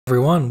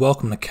Everyone,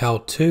 welcome to Cal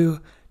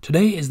 2.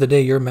 Today is the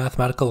day your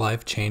mathematical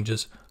life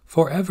changes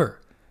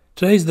forever.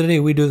 Today is the day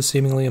we do the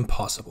seemingly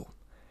impossible.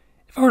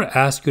 If I were to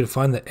ask you to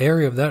find the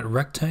area of that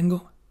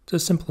rectangle, it's a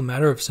simple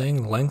matter of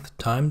saying length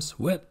times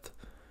width.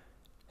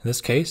 In this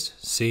case,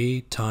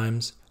 C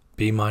times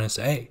B minus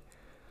A.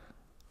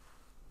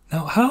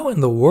 Now, how in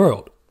the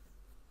world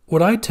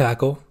would I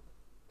tackle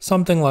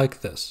something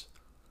like this?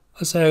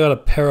 Let's say I got a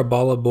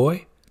parabola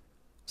boy,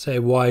 say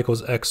y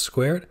equals x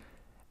squared,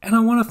 and I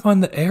want to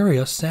find the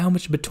area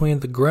sandwiched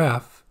between the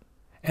graph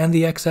and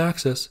the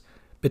x-axis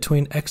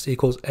between x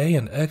equals a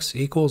and x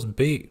equals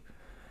b.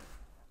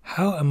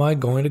 How am I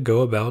going to go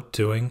about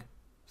doing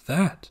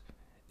that?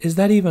 Is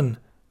that even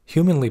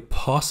humanly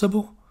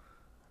possible?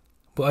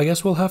 Well, I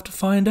guess we'll have to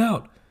find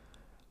out.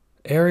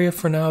 Area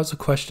for now is a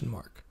question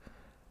mark.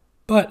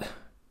 But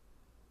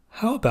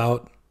how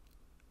about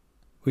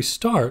we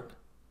start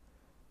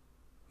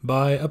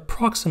by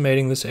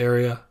approximating this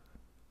area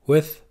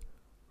with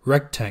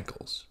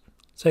rectangles.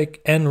 Say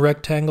n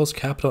rectangles,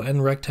 capital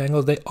N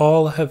rectangles, they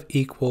all have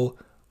equal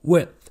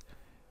width.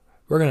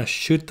 We're going to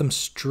shoot them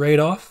straight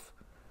off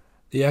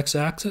the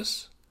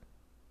x-axis,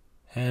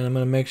 and I'm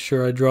going to make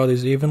sure I draw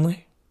these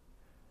evenly.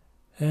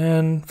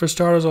 And for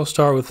starters, I'll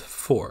start with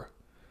 4.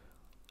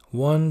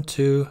 1,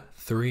 2,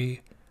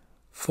 3,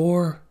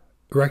 4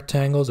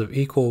 rectangles of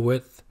equal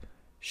width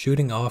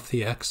shooting off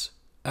the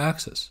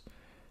x-axis.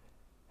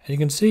 And you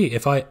can see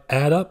if I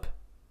add up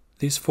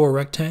these 4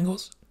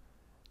 rectangles,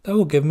 that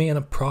will give me an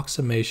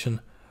approximation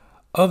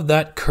of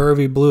that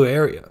curvy blue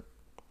area.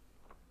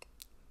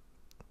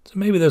 So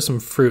maybe there's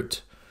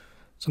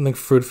something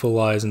fruitful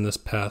lies in this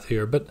path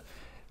here, but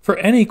for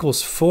n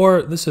equals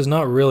 4, this is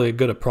not really a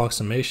good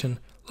approximation.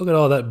 Look at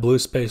all that blue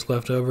space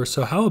left over.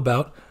 So how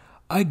about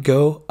I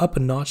go up a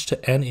notch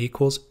to n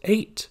equals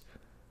 8?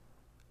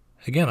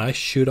 Again, I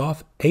shoot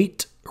off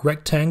 8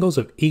 rectangles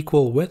of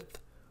equal width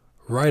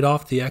right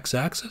off the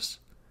x-axis.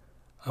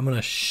 I'm going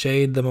to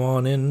shade them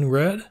on in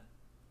red.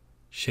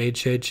 Shade,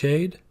 shade,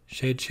 shade,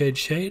 shade, shade,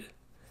 shade.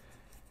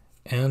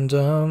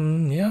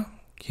 And, yeah,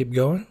 keep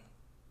going.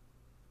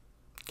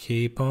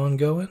 Keep on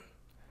going.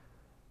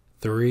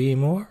 3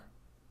 more.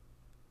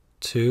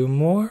 2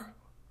 more.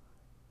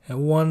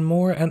 And 1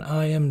 more, and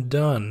I am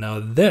done. Now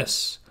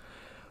this,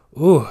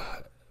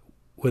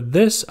 with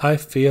this, I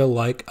feel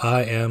like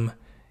I am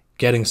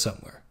getting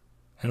somewhere.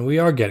 And we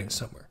are getting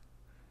somewhere.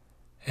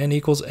 N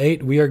equals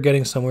 8, we are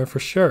getting somewhere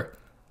for sure.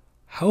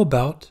 How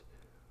about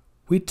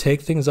we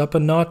take things up a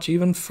notch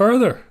even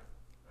further?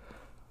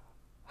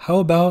 How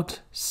about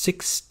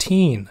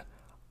 16?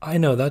 I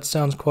know that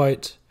sounds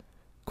quite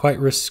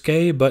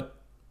risque, but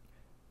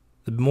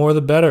the more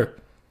the better.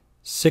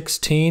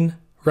 16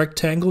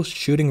 rectangles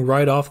shooting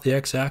right off the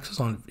x-axis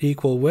on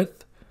equal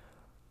width.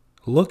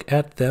 Look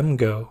at them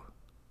go.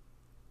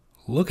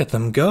 Look at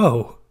them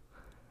go.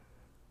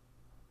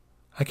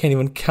 I can't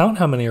even count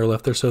how many are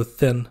left. They're so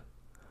thin.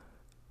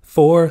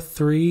 4,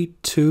 3,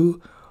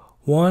 2,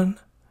 1.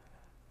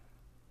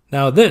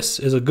 Now this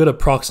is a good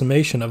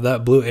approximation of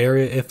that blue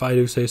area, if I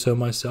do say so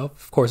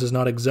myself. Of course, it's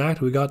not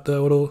exact. We got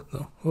the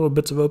little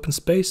bits of open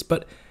space,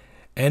 but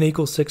n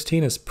equals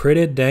 16 is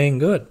pretty dang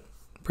good.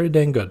 Pretty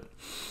dang good.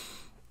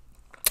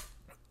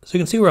 So you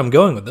can see where I'm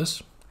going with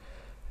this.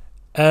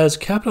 As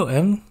capital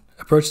N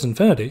approaches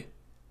infinity,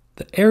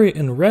 the area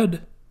in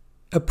red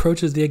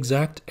approaches the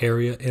exact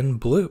area in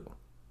blue.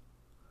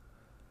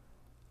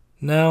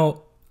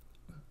 Now,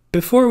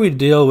 before we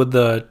deal with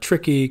the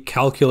tricky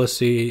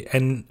calculus-y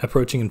n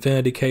approaching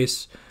infinity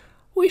case,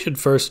 we should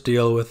first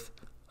deal with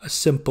a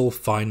simple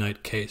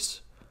finite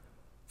case.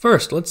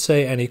 First, let's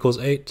say n equals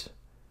 8,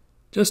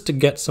 just to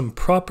get some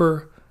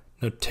proper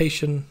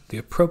notation, the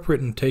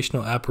appropriate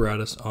notational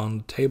apparatus on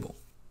the table.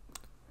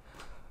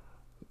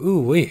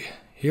 Ooh-wee,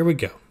 here we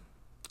go.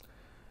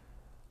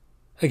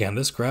 Again,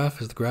 this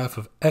graph is the graph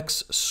of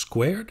x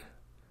squared.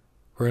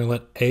 We're going to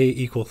let a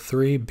equal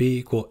 3, b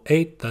equal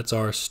 8. That's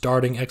our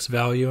starting x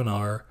value and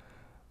our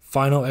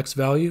final x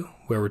value,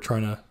 where we're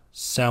trying to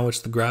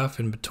sandwich the graph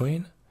in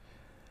between.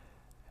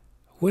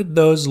 With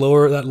those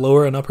that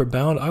lower and upper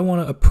bound, I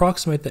want to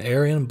approximate the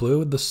area in blue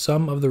with the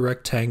sum of the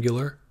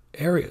rectangular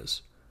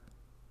areas.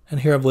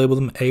 And here I've labeled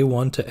them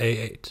A1 to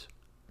A8.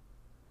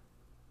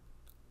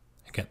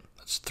 Again,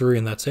 that's 3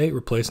 and that's 8,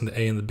 replacing the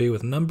A and the B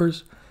with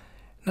numbers.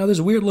 Now this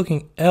weird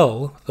looking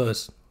L,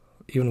 this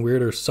even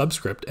weirder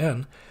subscript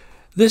N,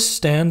 this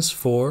stands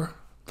for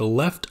the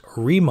left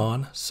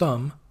Riemann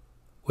sum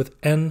with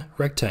n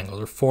rectangles,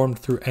 or formed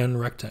through n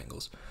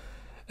rectangles.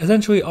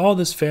 Essentially, all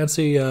this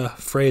fancy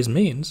phrase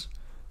means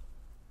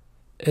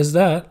is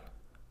that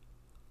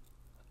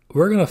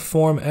we're going to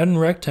form n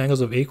rectangles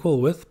of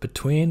equal width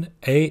between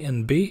A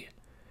and B,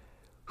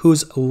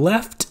 whose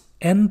left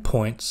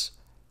endpoints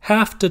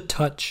have to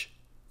touch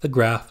the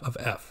graph of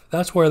f.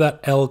 That's where that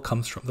L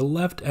comes from. The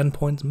left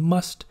endpoints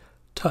must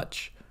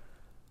touch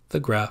the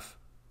graph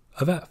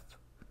of f.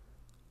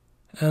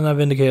 And I've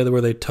indicated where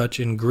they touch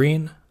in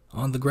green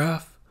on the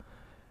graph.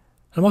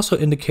 I'm also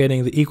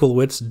indicating the equal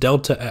widths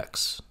delta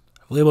x.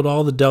 I've labeled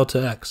all the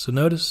delta x. So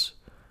notice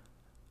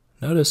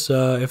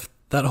if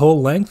that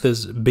whole length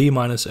is b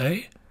minus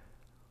a.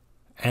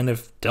 And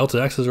if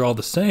delta x's are all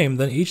the same,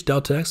 then each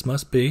delta x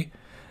must be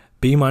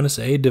b minus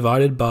a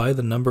divided by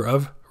the number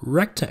of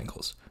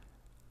rectangles.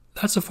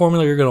 That's a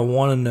formula you're going to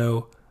want to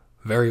know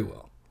very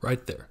well,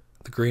 right there,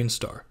 the green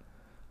star.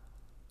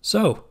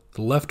 So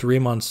the left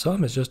Riemann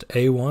sum is just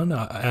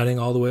a1 adding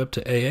all the way up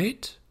to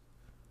a8.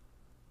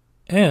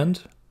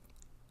 And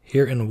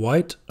here in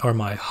white are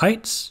my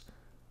heights.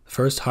 The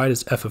first height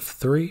is f of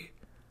 3.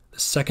 The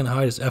second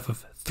height is f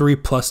of 3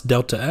 plus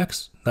delta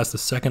x. That's the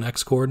second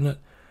x-coordinate.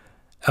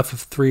 F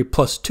of 3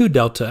 plus 2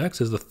 delta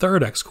x is the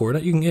third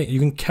x-coordinate. You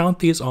can count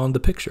these on the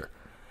picture.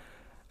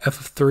 F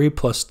of 3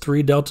 plus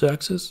 3 delta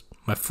x is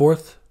my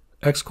fourth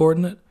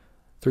x-coordinate.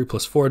 3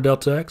 plus 4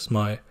 delta x,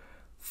 my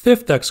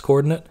fifth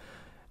x-coordinate.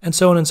 And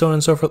so on and so on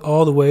and so forth,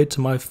 all the way to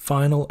my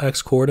final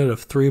x-coordinate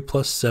of 3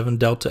 plus 7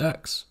 delta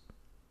x.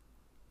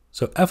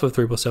 So f of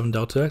 3 plus 7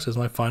 delta x is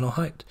my final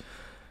height.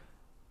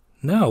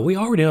 Now, we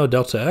already know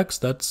delta x,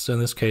 that's in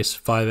this case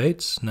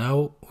 5/8.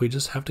 Now we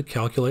just have to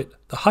calculate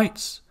the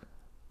heights,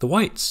 the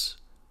whites.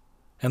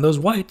 And those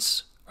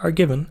whites are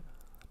given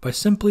by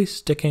simply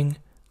sticking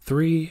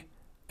 3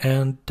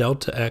 and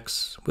delta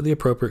x with the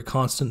appropriate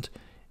constant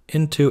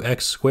into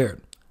x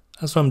squared.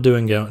 That's what I'm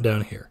doing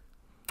down here.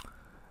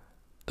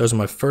 Those are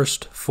my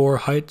first 4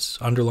 heights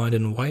underlined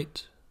in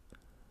white.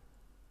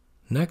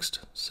 Next,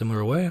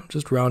 similar way, I'm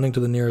just rounding to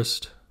the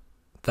nearest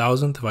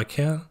thousandth if I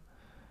can.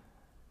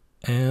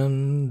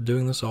 And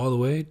doing this all the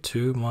way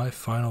to my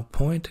final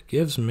point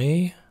gives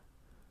me,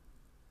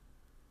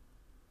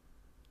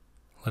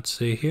 let's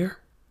see here,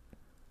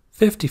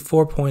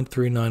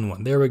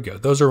 54.391. There we go.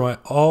 Those are my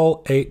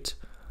all 8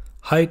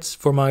 heights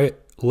for my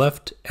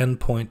left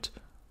endpoint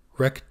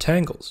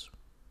rectangles.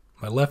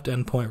 My left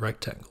endpoint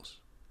rectangles.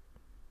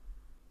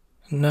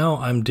 Now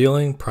I'm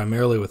dealing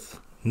primarily with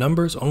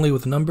numbers, only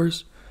with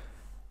numbers,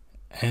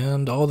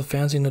 and all the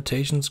fancy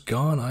notation's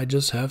gone. I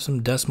just have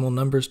some decimal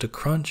numbers to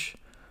crunch,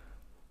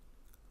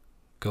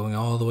 going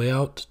all the way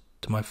out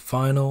to my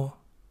final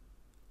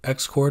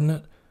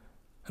x-coordinate.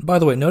 And by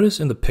the way,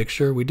 notice in the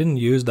picture, we didn't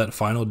use that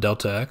final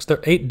delta x. There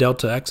are 8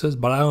 delta x's,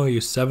 but I only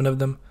used 7 of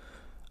them.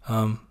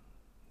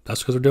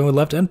 That's because we're dealing with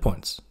left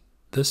endpoints.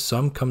 This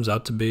sum comes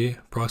out to be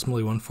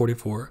approximately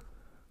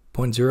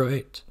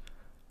 144.08,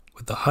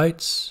 with the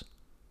heights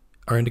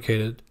are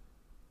indicated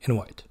in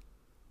white.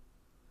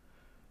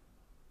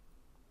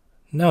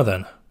 Now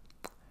then,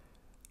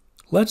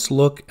 let's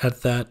look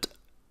at that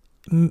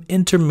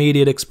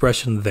intermediate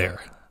expression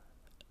there.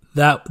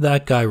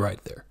 That guy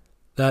right there.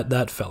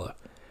 That fella.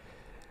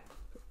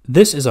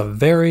 This is a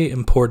very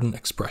important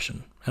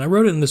expression, and I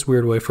wrote it in this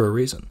weird way for a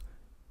reason.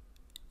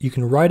 You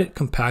can write it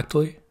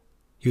compactly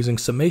using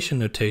summation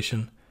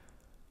notation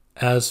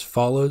as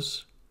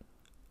follows.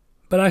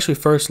 But actually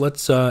first,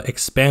 let's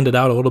expand it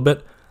out a little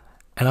bit,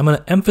 and I'm going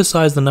to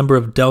emphasize the number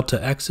of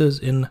delta x's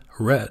in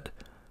red.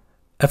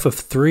 F of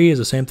 3 is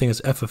the same thing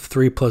as f of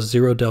 3 plus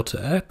 0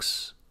 delta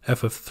x.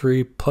 F of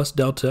 3 plus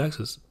delta x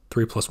is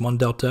 3 plus 1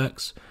 delta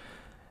x.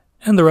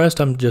 And the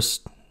rest, I'm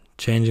just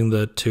changing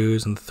the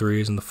 2's and the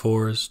 3's and the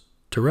 4's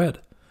to red.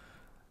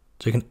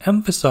 So you can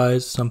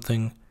emphasize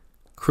something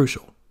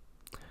crucial.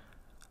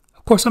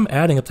 Of course, I'm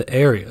adding up the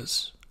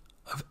areas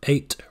of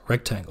 8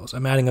 rectangles.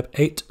 I'm adding up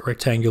 8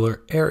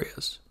 rectangular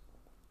areas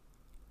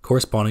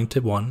corresponding to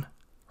one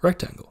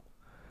rectangle.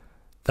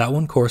 That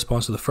one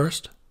corresponds to the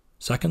first,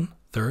 second,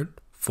 third,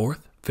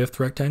 fourth, fifth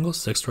rectangle,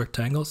 sixth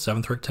rectangle,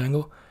 seventh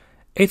rectangle,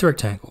 eighth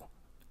rectangle.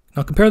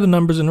 Now compare the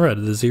numbers in red,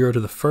 the 0 to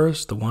the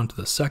first, the 1 to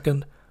the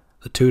second,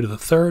 the 2 to the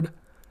third.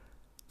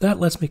 That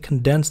lets me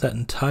condense that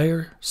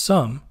entire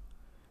sum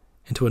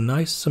into a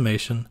nice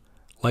summation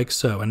like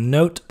so. And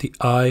note the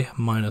I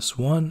minus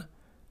 1.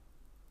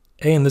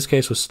 A in this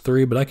case was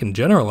 3, but I can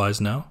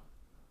generalize now.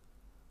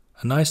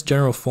 A nice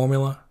general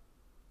formula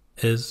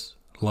is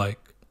like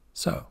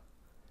so.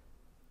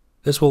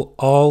 This will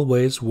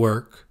always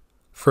work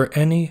for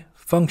any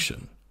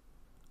function,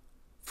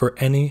 for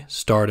any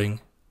starting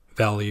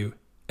value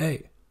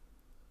a.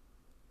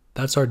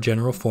 That's our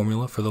general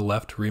formula for the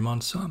left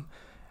Riemann sum.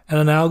 And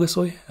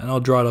analogously, and I'll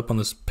draw it up on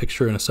this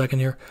picture in a second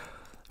here,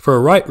 for a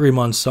right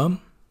Riemann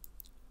sum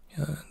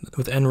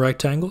with n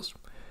rectangles,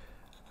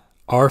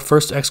 our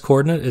first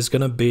x-coordinate is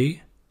going to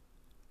be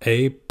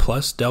a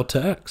plus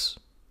delta x.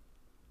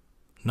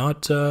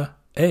 Not a,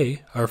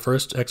 our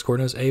first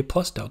x-coordinate is a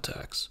plus delta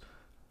x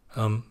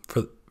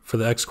for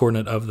the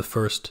x-coordinate of the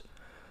first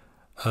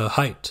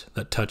height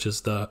that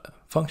touches the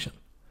function.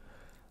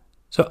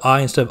 So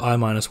I instead of I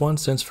minus 1,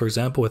 since, for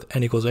example, with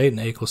n equals 8 and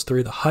a equals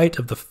 3, the height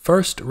of the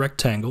first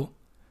rectangle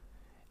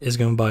is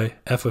given by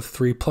f of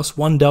 3 plus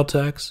 1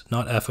 delta x,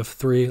 not f of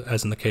 3,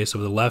 as in the case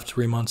of the left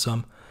Riemann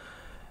sum.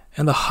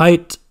 And the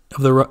height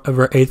of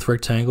our eighth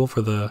rectangle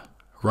for the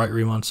right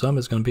Riemann sum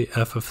is going to be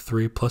f of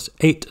 3 plus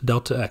 8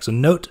 delta x.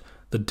 And note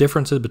the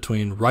differences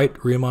between right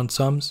Riemann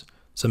sums,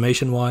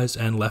 summation-wise,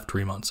 and left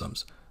Riemann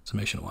sums,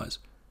 summation-wise.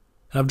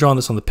 And I've drawn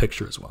this on the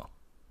picture as well.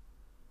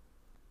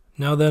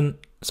 Now then,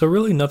 so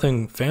really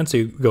nothing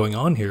fancy going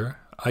on here.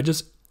 I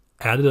just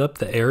added up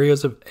the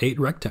areas of 8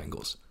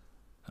 rectangles.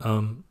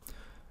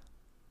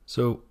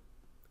 So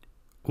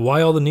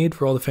why all the need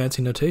for all the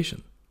fancy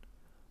notation?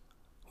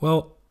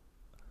 Well,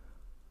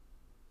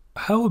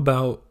 how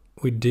about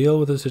we deal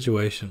with a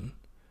situation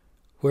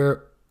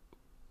where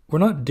we're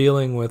not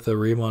dealing with a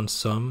Riemann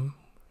sum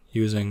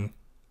using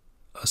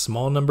a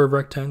small number of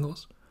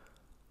rectangles?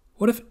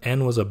 What if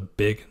n was a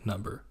big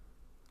number,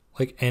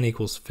 like n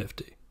equals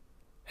 50,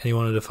 and you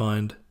wanted to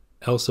find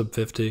L sub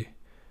 50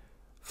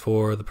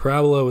 for the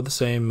parabola with the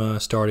same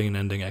starting and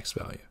ending x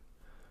value?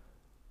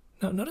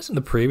 Now, notice in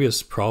the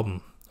previous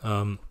problem,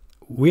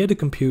 we had to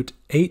compute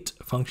 8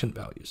 function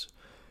values.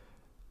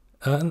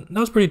 And that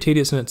was pretty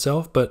tedious in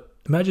itself, but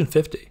imagine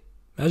 50,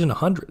 imagine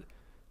 100,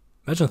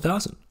 imagine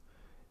 1,000.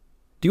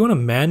 Do you want to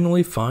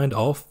manually find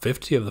all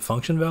 50 of the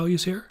function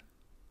values here?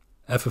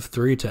 F of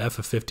 3 to F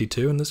of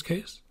 52 in this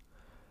case?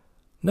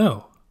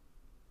 No.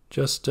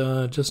 Just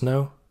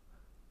no.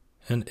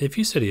 And if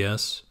you said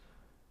yes,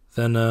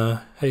 then,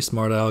 hey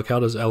smart aleck, how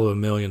does L of a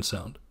million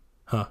sound?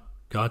 Huh,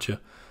 gotcha.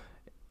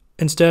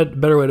 Instead, a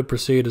better way to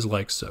proceed is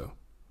like so.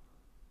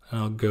 And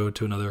I'll go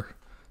to another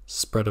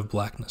spread of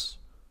blackness.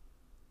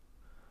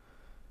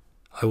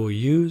 I will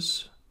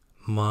use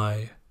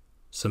my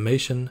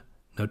summation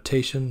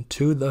notation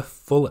to the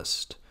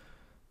fullest.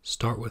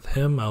 Start with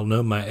him. I'll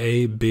know my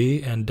a,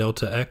 b, and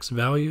delta x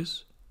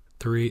values.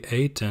 3,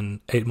 8,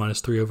 and 8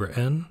 minus 3 over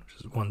n,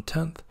 which is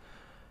 1/10.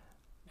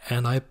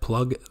 And I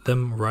plug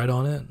them right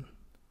on in.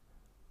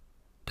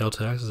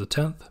 Delta x is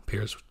 1/10,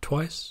 appears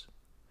twice.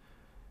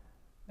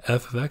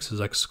 F of x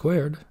is x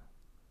squared.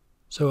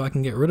 So I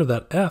can get rid of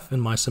that f in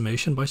my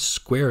summation by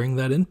squaring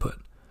that input.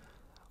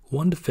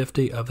 1 to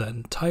 50 of that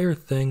entire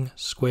thing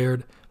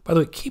squared. By the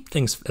way, keep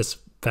things as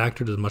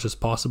factored as much as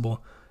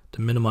possible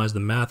to minimize the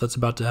math that's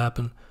about to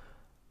happen.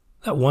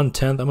 That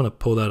 1/10, I'm going to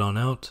pull that on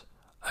out.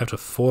 I have to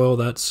FOIL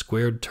that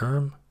squared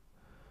term.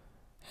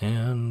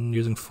 And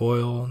using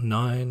FOIL,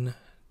 9,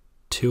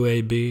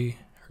 2ab,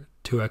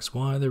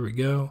 2xy, there we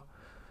go.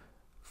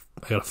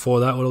 I got to FOIL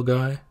that little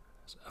guy.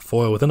 A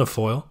FOIL within a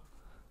FOIL.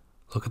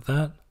 Look at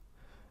that.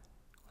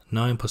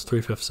 9 plus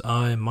 3/5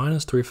 I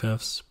minus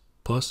 3/5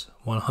 plus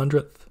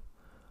 1/100th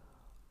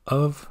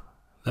of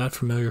that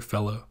familiar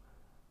fellow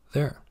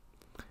there.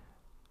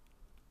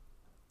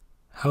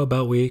 How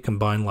about we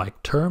combine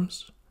like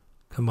terms?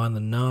 Combine the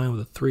 9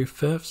 with the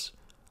 3/5.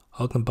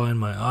 I'll combine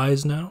my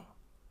i's now.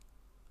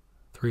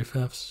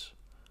 3/5,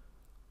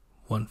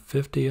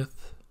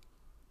 1/50th.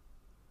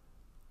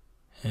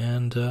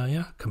 And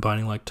yeah,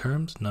 combining like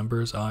terms,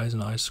 numbers, i's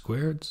and i's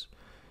squareds,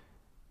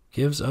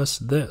 gives us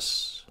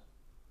this.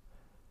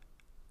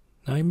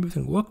 Now you may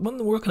think, what in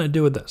the world can I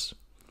do with this?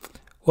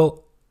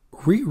 Well,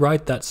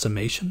 rewrite that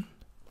summation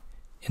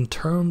in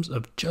terms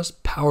of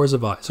just powers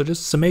of I. So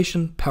just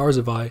summation, powers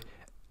of I,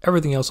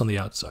 everything else on the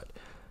outside.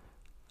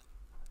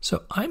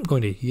 So I'm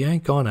going to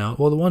yank on out,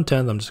 well, the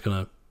 1/10, I'm just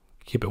going to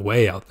keep it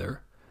way out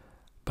there.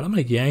 But I'm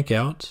going to yank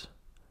out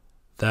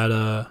that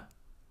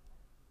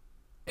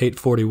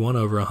 841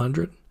 over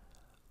 100.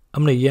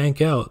 I'm going to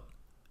yank out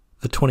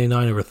the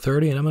 29 over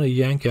 30, and I'm going to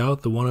yank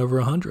out the 1 over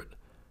 100.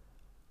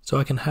 So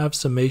I can have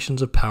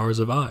summations of powers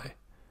of I.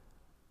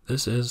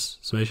 This is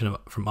summation of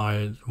from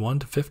I1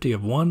 to 50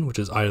 of 1, which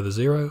is I to the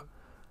 0.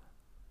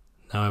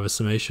 Now I have a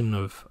summation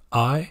of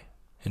I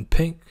in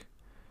pink.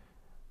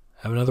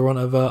 I have another one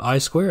of I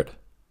squared.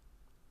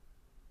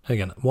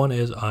 Again, 1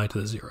 is I to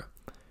the 0.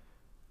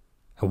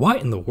 And why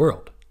in the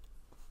world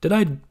did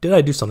I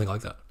do something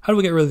like that? How do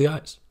we get rid of the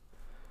i's?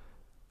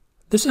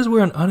 This is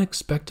where an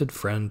unexpected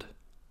friend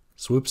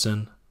swoops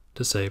in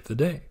to save the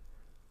day.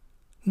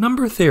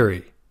 Number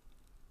theory.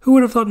 Who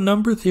would have thought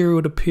number theory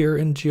would appear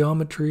in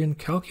geometry and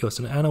calculus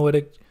and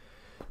analytic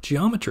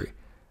geometry?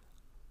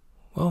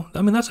 Well,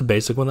 I mean, that's a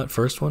basic one, that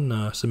first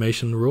one,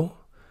 summation rule.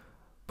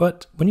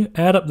 But when you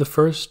add up the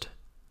first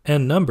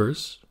n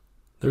numbers,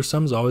 their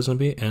sum's always going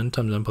to be n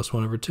times n plus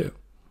 1 over 2.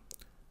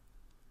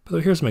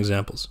 But here's some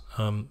examples.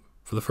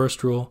 For the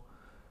first rule,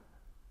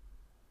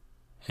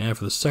 and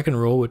for the second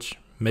rule, which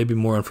may be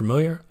more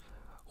unfamiliar,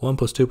 1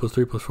 plus 2 plus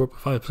 3 plus 4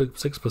 plus 5 plus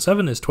 6 plus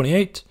 7 is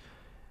 28.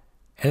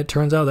 And it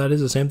turns out that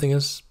is the same thing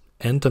as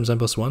n times n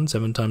plus 1,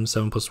 7 times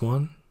 7 plus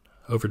 1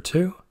 over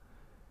 2.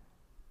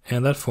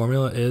 And that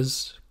formula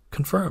is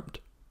confirmed.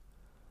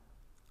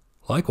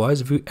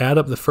 Likewise, if we add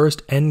up the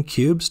first n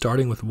cubes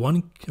starting with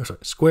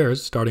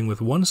squares starting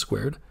with 1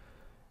 squared,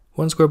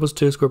 1 squared plus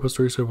 2 squared plus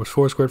 3 squared plus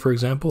 4 squared, for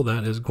example,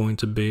 that is going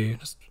to be,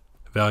 just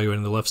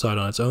evaluating the left side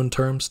on its own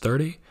terms,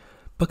 30.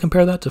 But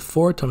compare that to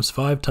 4 times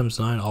 5 times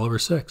 9 all over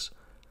 6.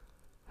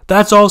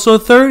 That's also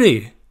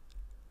 30!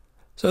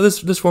 So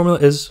this formula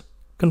is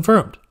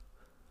confirmed.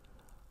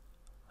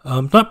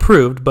 Not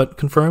proved, but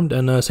confirmed.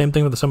 And same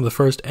thing with the sum of the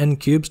first n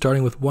cubes,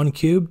 starting with 1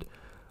 cubed.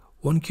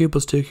 1 cubed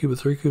plus 2 cubed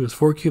plus 3 cubed plus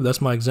 4 cubed.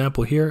 That's my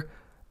example here.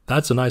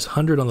 That's a nice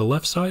 100 on the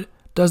left side.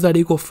 Does that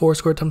equal 4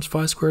 squared times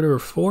 5 squared over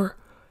 4?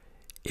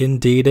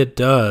 Indeed it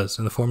does.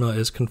 And the formula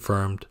is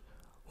confirmed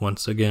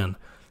once again.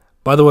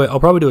 By the way, I'll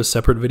probably do a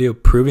separate video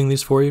proving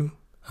these for you.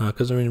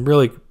 Because, I mean,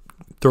 really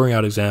throwing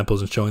out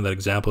examples and showing that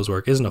examples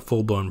work isn't a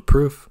full-blown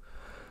proof.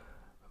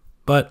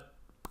 But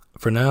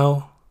for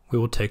now, we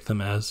will take them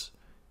as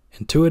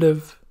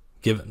intuitive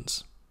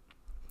givens.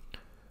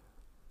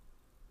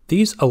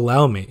 These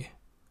allow me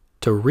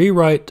to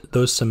rewrite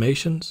those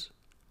summations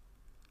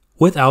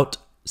without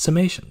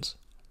summations.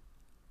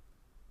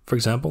 For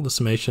example, the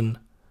summation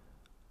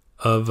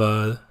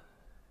of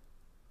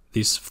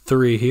these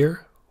three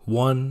here,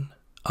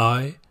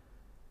 1i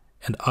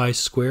and I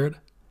squared,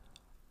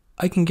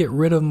 I can get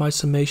rid of my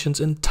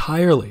summations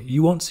entirely.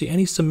 You won't see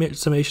any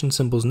summation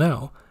symbols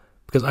now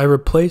because I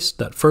replaced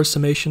that first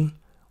summation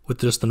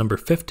with just the number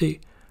 50,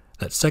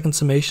 that second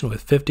summation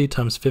with 50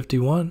 times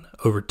 51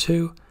 over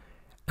 2,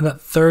 and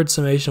that third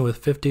summation with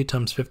 50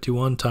 times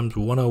 51 times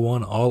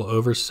 101 all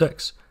over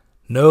 6.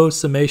 No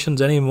summations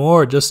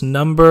anymore, just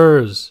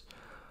numbers.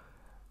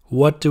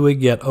 What do we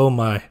get? Oh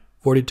my,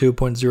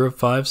 42.05,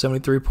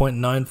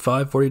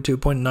 73.95,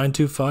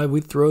 42.925.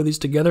 We throw these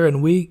together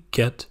and we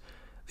get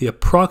the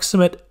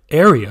approximate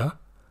area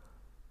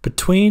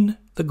between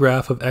the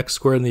graph of x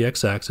squared and the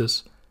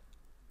x-axis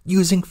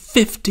using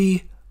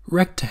 50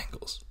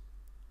 rectangles.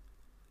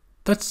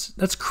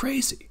 That's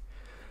crazy.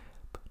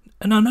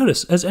 And now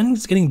notice, as n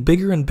is getting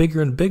bigger and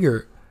bigger and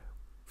bigger,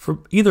 for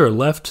either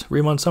left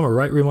Riemann sum or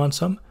right Riemann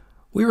sum,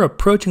 we are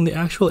approaching the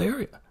actual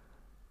area.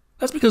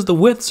 That's because the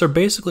widths are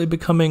basically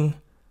becoming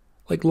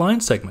like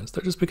line segments.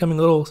 They're just becoming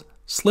little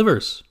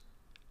slivers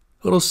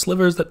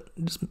that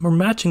just are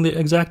matching the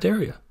exact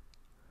area.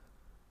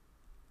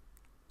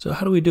 So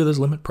how do we do this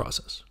limit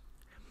process?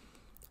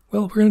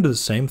 Well, we're going to do the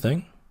same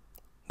thing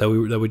that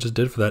we just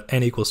did for that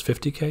n equals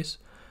 50 case,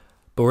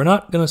 but we're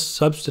not going to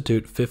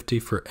substitute 50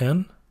 for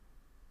n.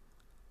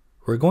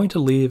 We're going to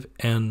leave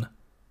n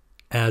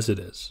as it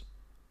is.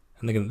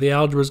 And again, the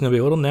algebra is going to be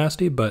a little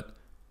nasty, but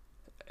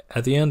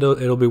at the end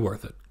it'll be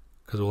worth it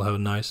because we'll have a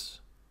nice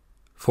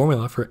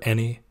formula for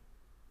any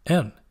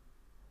n,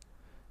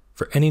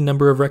 for any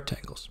number of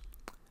rectangles.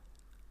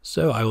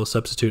 So I will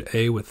substitute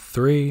a with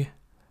 3.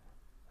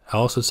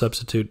 I'll also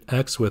substitute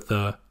x with,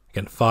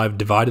 again, 5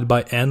 divided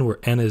by n, where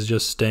n is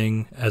just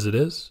staying as it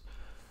is,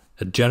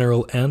 a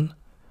general n.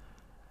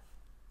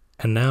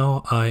 And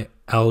now I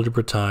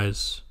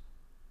algebraize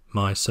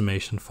my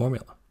summation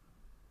formula.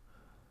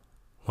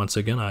 Once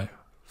again, I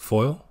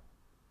FOIL.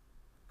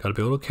 Got to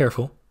be a little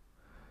careful.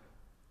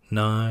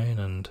 9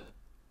 and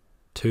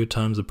 2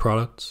 times the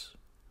products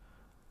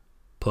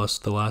plus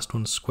the last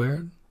one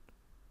squared.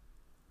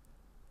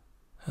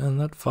 And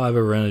that 5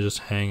 over n is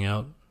just hanging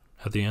out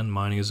at the end,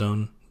 minding his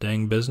own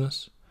dang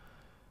business.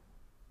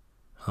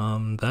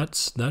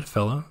 That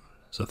fella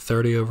is a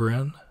 30 over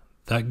n.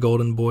 That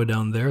golden boy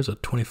down there is a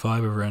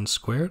 25 over n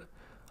squared.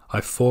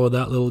 I FOIL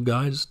that little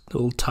guy, just a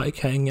little tyke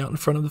hanging out in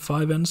front of the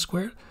 5n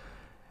squared.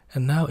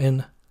 And now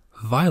in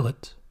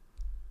violet,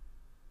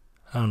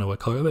 I don't know what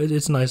color, but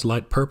it's a nice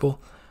light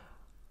purple,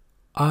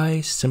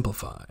 I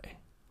simplify.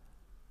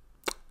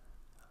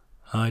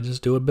 I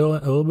just do a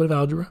little bit of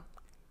algebra,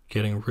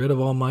 getting rid of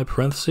all my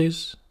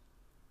parentheses,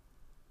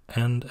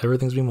 and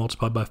everything's being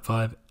multiplied by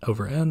 5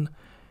 over n.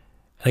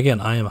 And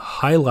again, I am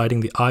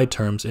highlighting the I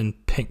terms in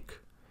pink,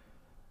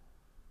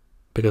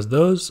 because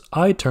those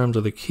I terms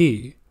are the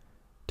key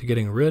to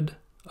getting rid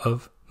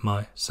of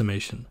my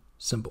summation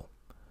symbol.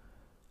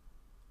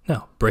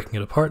 Now, breaking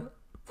it apart,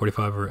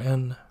 45 over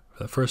n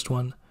for the first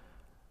one.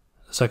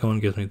 The second one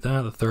gives me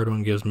that. The third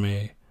one gives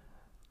me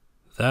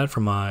that for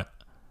my...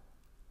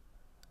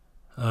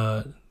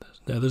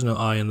 there's no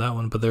I in that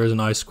one, but there is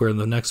an I squared in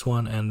the next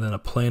one, and then a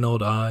plain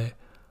old I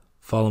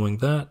following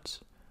that.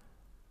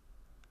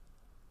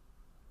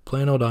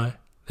 Plain old I.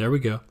 There we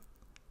go.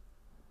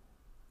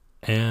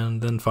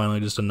 And then finally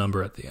just a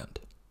number at the end.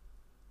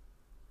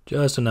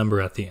 Just a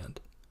number at the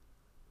end.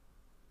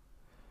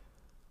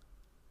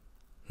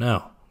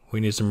 Now, we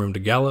need some room to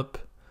gallop.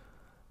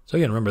 So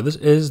again, remember, this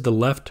is the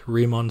left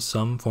Riemann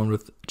sum formed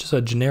with just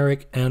a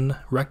generic n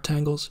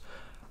rectangles.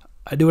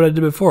 I do what I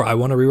did before. I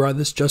want to rewrite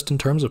this just in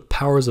terms of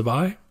powers of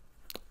I.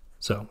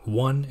 So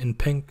 1 in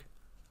pink,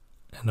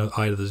 and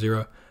I to the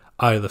 0.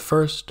 I to the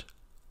first,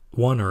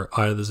 1 or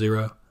I to the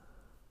 0.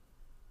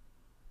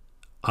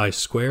 I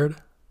squared.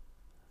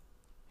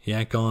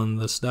 Yank on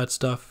that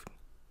stuff,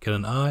 get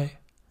an I.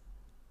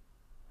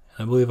 And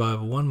I believe I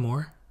have one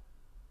more.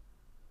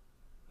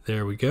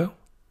 There we go.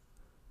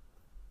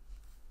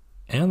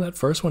 And that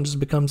first one just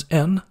becomes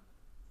n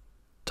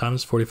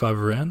times 45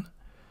 over n.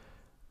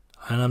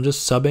 And I'm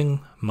just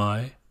subbing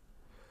my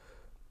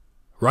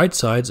right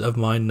sides of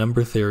my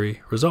number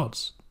theory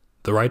results.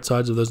 The right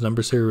sides of those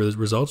number theory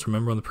results,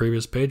 remember on the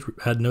previous page,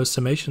 had no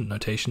summation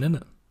notation in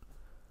them.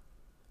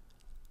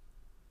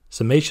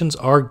 Summations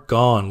are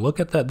gone. Look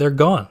at that. They're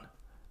gone.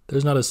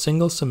 There's not a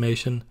single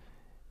summation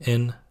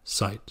in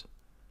sight.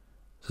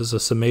 This is a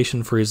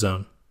summation-free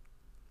zone.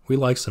 We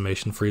like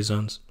summation-free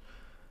zones.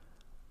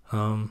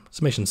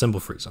 Summation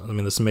symbol-free zone. I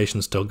mean, the summation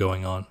is still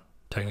going on,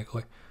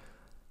 technically.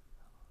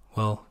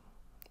 Well,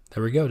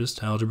 there we go.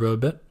 Just algebra a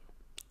bit.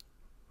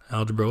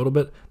 Algebra a little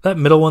bit. That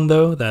middle one,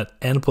 though, that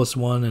n plus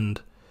 1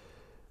 and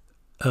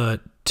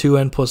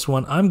 2n plus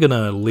 1, I'm going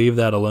to leave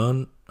that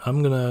alone.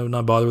 I'm going to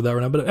not bother with that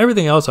right now, but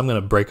everything else I'm going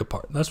to break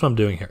apart. That's what I'm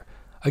doing here.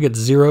 I get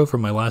 0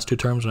 from my last two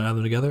terms when I add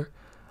them together.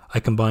 I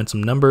combine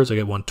some numbers, I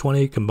get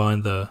 120,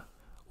 combine the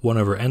 1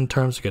 over n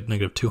terms, I get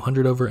negative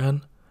 200 over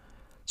n.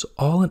 So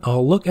all in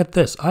all, look at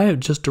this. I have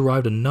just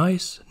derived a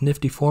nice,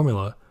 nifty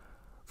formula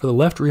for the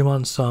left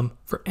Riemann sum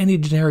for any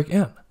generic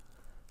n.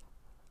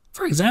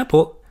 For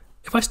example,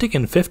 if I stick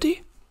in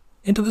 50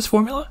 into this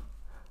formula,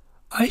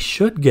 I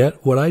should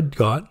get what I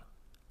got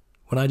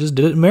when I just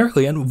did it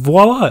numerically, and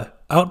voila,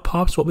 out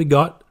pops what we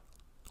got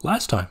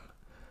last time.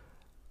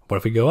 What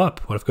if we go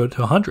up? What if we go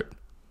to 100?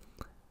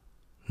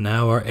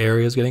 Now our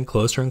area is getting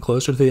closer and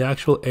closer to the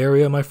actual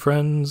area, my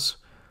friends.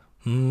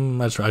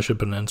 I should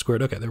put an n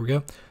squared. Okay, there we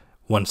go.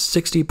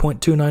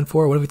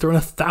 160.294. What if we throw in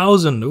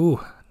 1,000? Ooh,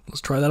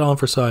 let's try that on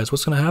for size.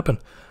 What's going to happen?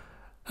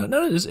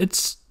 No,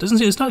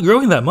 it's not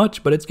growing that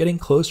much, but it's getting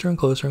closer and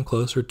closer and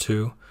closer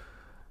to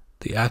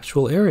the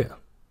actual area.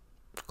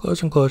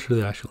 Closer and closer to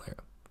the actual area.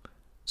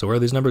 So where are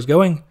these numbers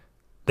going?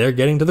 They're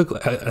getting to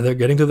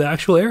the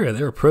actual area.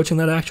 They're approaching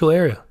that actual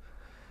area.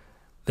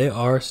 They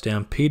are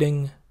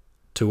stampeding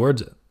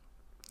towards it.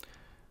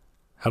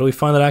 How do we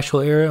find that actual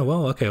area?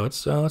 Well, okay, let's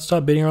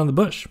stop beating around the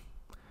bush.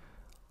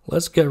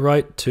 Let's get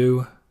right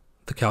to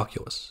the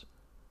calculus.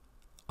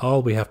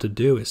 All we have to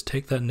do is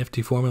take that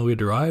nifty formula we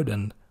derived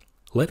and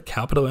let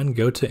capital N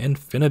go to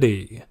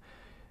infinity.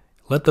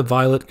 Let the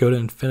violet go to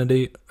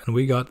infinity, and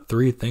we got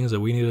 3 things that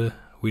we need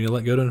to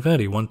let go to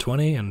infinity.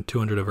 120 and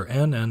 200 over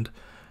n, and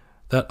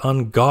that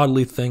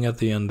ungodly thing at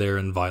the end there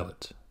in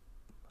violet.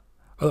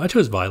 Well, I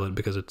chose violet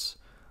because it's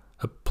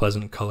a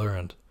pleasant color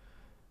and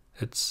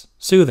it's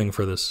soothing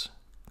for this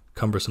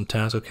cumbersome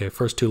task. Okay,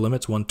 first 2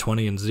 limits,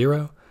 120 and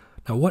 0.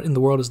 Now what in the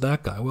world is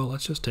that guy? Well,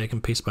 let's just take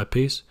him piece by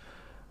piece.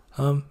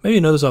 Maybe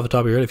you know this off the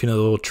top of your head if you know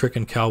the little trick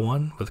in Cal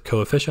 1 with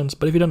coefficients,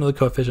 but if you don't know the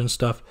coefficient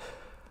stuff,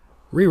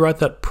 rewrite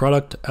that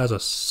product as a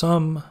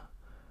sum.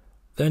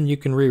 Then you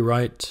can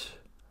rewrite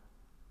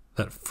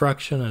that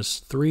fraction as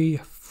 3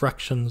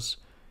 fractions,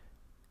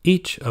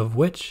 each of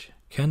which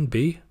can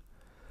be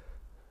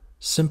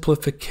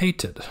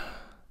simplificated.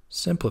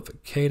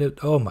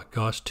 Oh my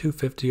gosh,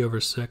 250 over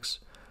 6.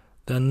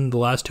 Then the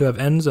last 2 have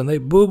n's, and they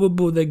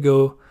they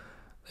go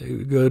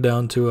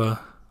down to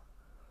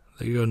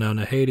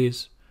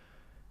Hades.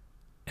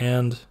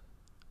 And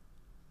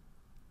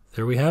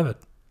there we have it.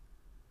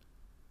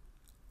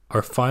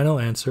 Our final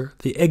answer,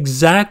 the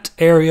exact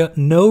area,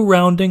 no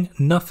rounding,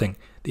 nothing.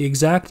 The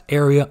exact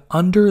area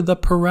under the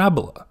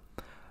parabola.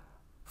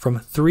 From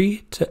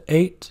 3 to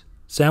 8,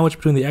 sandwiched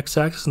between the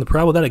x-axis and the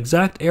parabola, that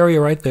exact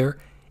area right there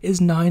is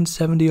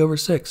 970 over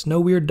 6. No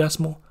weird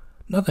decimal,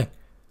 nothing.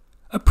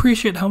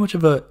 Appreciate how much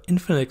of an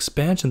infinite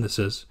expansion this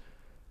is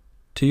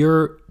to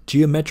your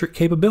geometric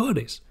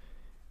capabilities.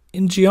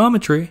 In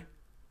geometry,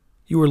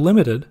 you were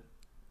limited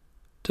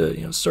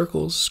to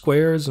circles,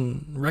 squares,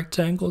 and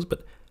rectangles,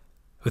 but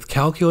with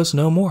calculus,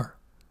 no more.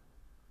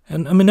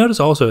 And I mean, notice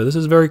also, this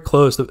is very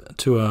close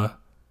to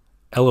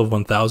L of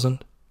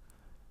 1000.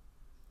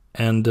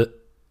 And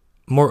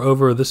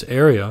moreover, this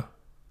area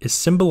is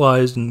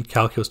symbolized in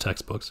calculus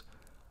textbooks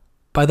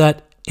by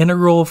that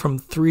integral from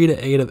 3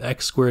 to 8 of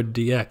x squared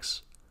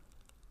dx.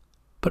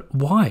 But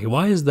why?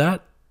 Why is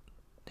that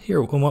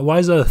here? Why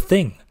is that a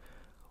thing?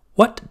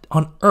 What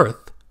on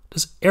earth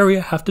does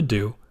area have to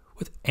do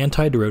with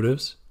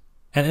antiderivatives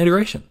and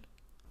integration?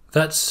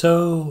 That's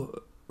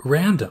so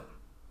random.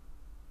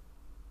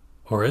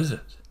 Or is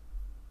it?